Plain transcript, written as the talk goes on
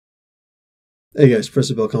Hey guys, Press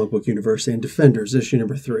the Bell Comic Book Universe and Defenders, issue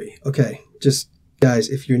number 3. Okay, just guys,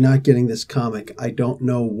 if you're not getting this comic, I don't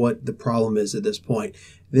know what the problem is at this point.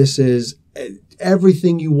 This is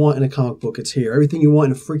everything you want in a comic book, it's here. Everything you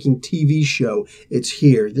want in a freaking TV show, it's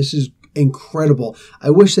here. This is incredible. I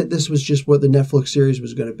wish that this was just what the Netflix series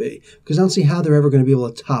was going to be, because I don't see how they're ever going to be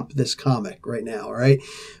able to top this comic right now, all right?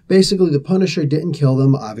 Basically, the Punisher didn't kill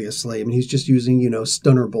them, obviously. I mean, he's just using,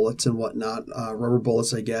 stunner bullets and whatnot, rubber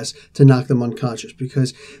bullets, I guess, to knock them unconscious,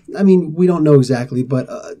 because, I mean, we don't know exactly, but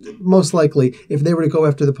most likely, if they were to go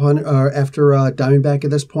after after Diamondback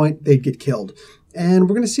at this point, they'd get killed. And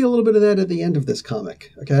we're going to see a little bit of that at the end of this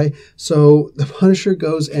comic, okay? So the Punisher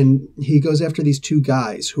goes and he goes after these two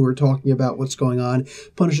guys who are talking about what's going on.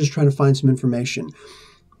 Punisher's trying to find some information.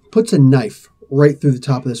 Puts a knife right through the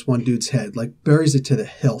top of this one dude's head, like buries it to the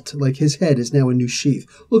hilt. Like his head is now a new sheath.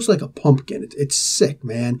 Looks like a pumpkin. It's sick,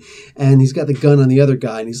 man. And he's got the gun on the other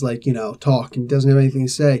guy and he's like, talk, and doesn't have anything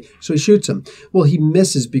to say. So he shoots him. Well, he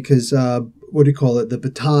misses because the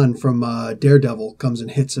baton from Daredevil comes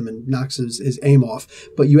and hits him and knocks his aim off.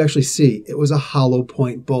 But you actually see it was a hollow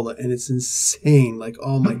point bullet, and it's insane. Like,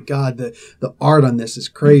 oh my God, the art on this is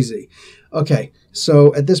crazy. Okay,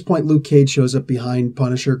 so at this point, Luke Cage shows up behind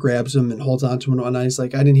Punisher, grabs him, and holds on to him and whatnot. He's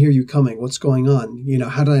like, I didn't hear you coming. What's going on?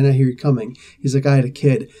 How did I not hear you coming? He's like, I had a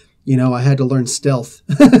kid. I had to learn stealth,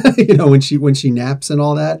 when she naps and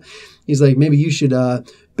all that. He's like, maybe you should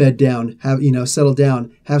bed down, settle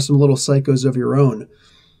down, have some little psychos of your own.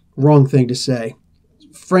 Wrong thing to say.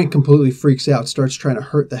 Frank completely freaks out, starts trying to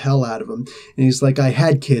hurt the hell out of him. And he's like, I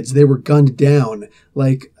had kids. They were gunned down.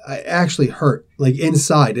 Like, I actually hurt. Like,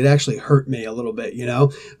 inside, it actually hurt me a little bit,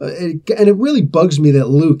 and it really bugs me that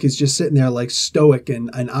Luke is just sitting there, like, stoic and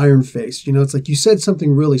iron-faced. It's like you said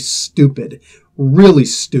something really stupid,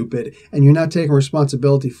 and you're not taking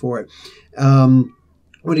responsibility for it.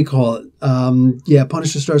 What do you call it?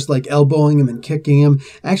 Punisher starts like elbowing him and kicking him.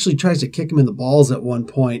 Actually tries to kick him in the balls at one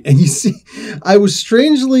point. And you see, I was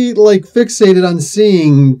strangely like fixated on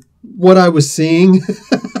seeing what I was seeing.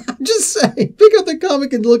 Just saying, pick up the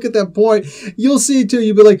comic and look at that point. You'll see it too.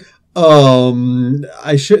 You'll be like,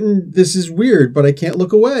 I shouldn't, this is weird, but I can't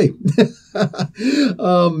look away.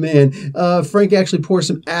 Oh man. Frank actually pours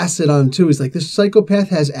some acid on him too. He's like, this psychopath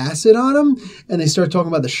has acid on him, and they start talking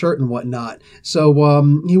about the shirt and whatnot. So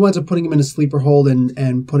he winds up putting him in a sleeper hold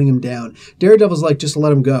and putting him down. Daredevil's like, just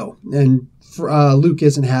let him go, and Luke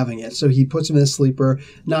isn't having it, so he puts him in a sleeper,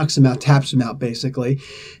 knocks him out, taps him out basically.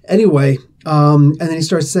 Anyway, and then he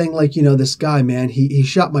starts saying like, this guy, man, he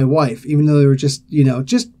shot my wife, even though they were just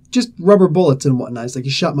rubber bullets and whatnot. He's like, he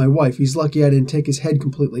shot my wife. He's lucky I didn't take his head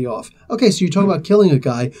completely off. Okay, so you're talking about killing a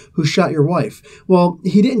guy who shot your wife. Well,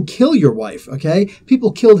 he didn't kill your wife, okay?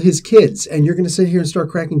 People killed his kids, and you're going to sit here and start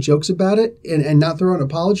cracking jokes about it and not throw an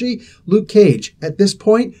apology? Luke Cage, at this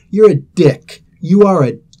point, you're a dick. You are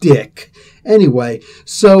a dick. Anyway,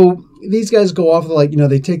 so these guys go off, like,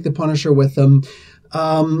 they take the Punisher with them.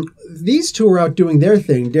 These two are out doing their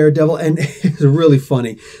thing, Daredevil, and it's really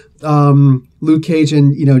funny. Luke Cage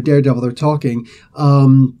and, Daredevil, they're talking.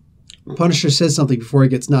 Punisher says something before he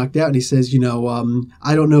gets knocked out, and he says,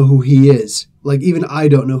 I don't know who he is. Like, even I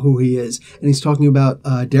don't know who he is. And he's talking about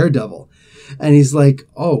Daredevil. And he's like,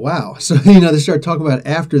 oh, wow. So, they start talking about it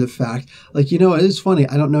after the fact. Like, it is funny.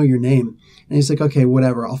 I don't know your name. And he's like, okay,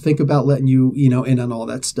 whatever. I'll think about letting you, in on all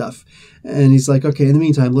that stuff. And he's like, okay, in the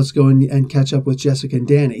meantime, let's go and catch up with Jessica and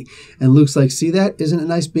Danny. And Luke's like, see that? Isn't it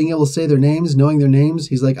nice being able to say their names, knowing their names?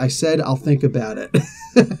 He's like, I said, I'll think about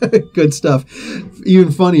it. Good stuff.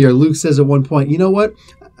 Even funnier, Luke says at one point, you know what?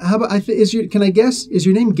 How about, can I guess? Is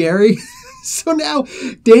your name Gary? So now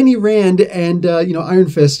Danny Rand and, Iron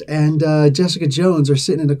Fist and Jessica Jones are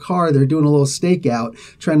sitting in a car. They're doing a little stakeout,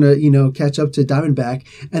 trying to, catch up to Diamondback.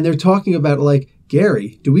 And they're talking about, like,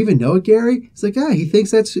 Gary. Do we even know a Gary? It's like, he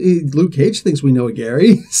thinks Luke Cage thinks we know a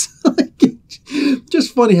Gary. So,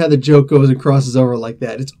 just funny how the joke goes and crosses over like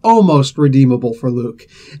that. It's almost redeemable for Luke.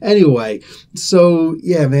 Anyway, so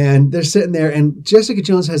yeah, man, they're sitting there, and Jessica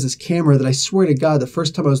Jones has this camera that I swear to God, the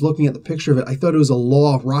first time I was looking at the picture of it, I thought it was a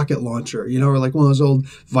Law rocket launcher, or like one of those old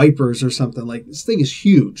Vipers or something. Like, this thing is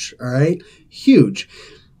huge, all right? Huge.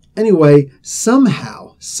 Anyway,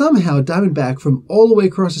 somehow Diamondback from all the way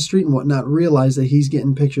across the street and whatnot realized that he's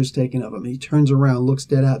getting pictures taken of him. He turns around, looks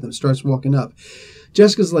dead at them, starts walking up.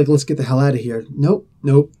 Jessica's like, let's get the hell out of here. Nope.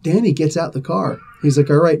 Danny gets out the car. He's like,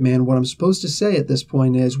 all right, man, what I'm supposed to say at this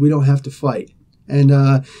point is we don't have to fight. And,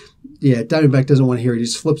 Diamondback doesn't want to hear it. He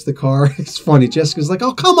just flips the car. It's funny. Jessica's like,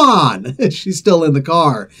 oh, come on. She's still in the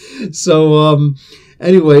car. So,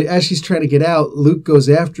 anyway, as she's trying to get out, Luke goes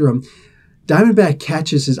after him. Diamondback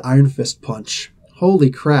catches his Iron Fist punch. Holy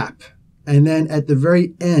crap. And then at the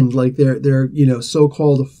very end, like they're you know,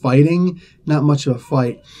 so-called fighting, not much of a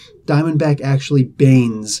fight. Diamondback actually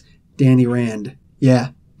banes Danny Rand.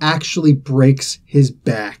 Yeah, actually breaks his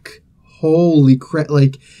back. Holy crap!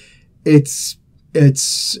 Like, it's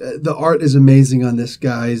the art is amazing on this,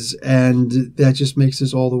 guys, and that just makes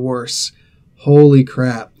this all the worse. Holy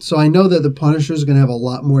crap. So I know that the Punisher is going to have a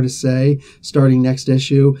lot more to say starting next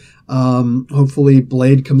issue. Hopefully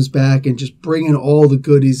Blade comes back and just bring in all the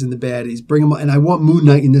goodies and the baddies. Bring them, and I want Moon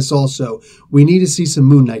Knight in this also. We need to see some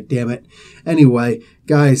Moon Knight, damn it. Anyway,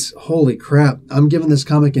 guys, holy crap. I'm giving this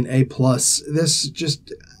comic an A+. This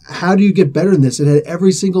just... How do you get better than this? It had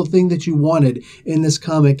every single thing that you wanted in this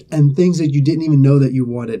comic and things that you didn't even know that you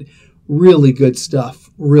wanted. Really good stuff.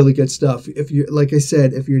 Really good stuff. If you're, like I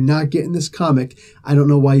said, if you're not getting this comic, I don't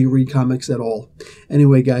know why you read comics at all.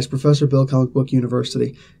 Anyway, guys, Professor Bill, Comic Book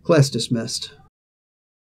University. Class dismissed.